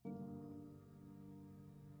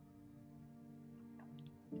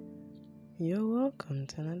You're welcome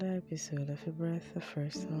to another episode of A Breath of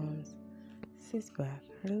Fresh Psalms. Sit back,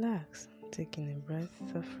 relax, taking a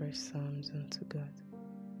breath of fresh psalms unto God.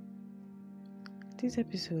 This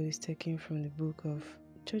episode is taken from the book of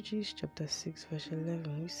Judges chapter 6 verse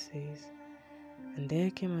 11, which says, "And there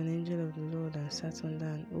came an angel of the Lord and sat under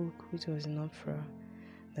an oak which was in Ophrah,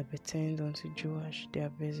 that pertained unto Joash the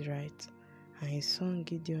Abiezrite, and his son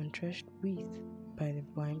Gideon threshed wheat by the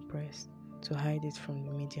winepress to hide it from the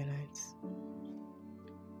Midianites."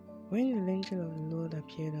 When the angel of the Lord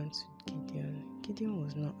appeared unto Gideon, Gideon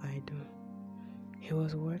was not idle. He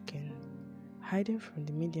was working, hiding from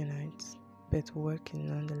the Midianites, but working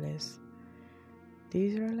nonetheless. The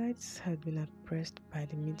Israelites had been oppressed by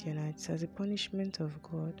the Midianites as a punishment of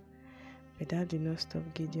God, but that did not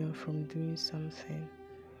stop Gideon from doing something.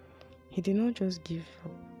 He did not just give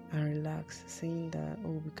up and relax, saying that,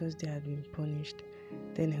 because they had been punished,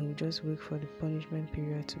 then he would just wait for the punishment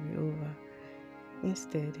period to be over.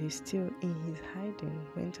 Instead, he still, in his hiding,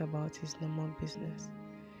 went about his normal business.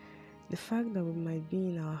 The fact that we might be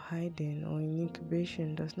in our hiding or in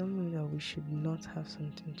incubation does not mean that we should not have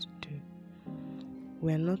something to do.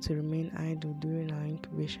 We are not to remain idle during our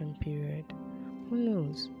incubation period. Who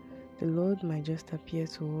knows? The Lord might just appear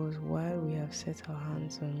to us while we have set our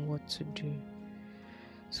hands on what to do.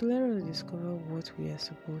 So let us discover what we are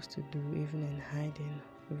supposed to do even in hiding,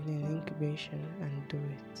 even in incubation, and do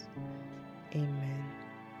it. Amen.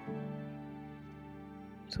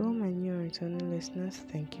 To all my new and returning listeners,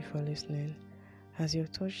 thank you for listening. As you're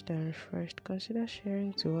touched and refreshed, consider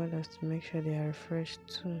sharing to others to make sure they are refreshed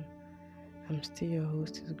too. I'm still your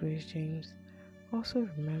host, Grace James. Also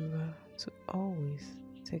remember to always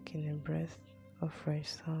take in a breath of fresh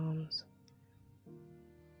psalms.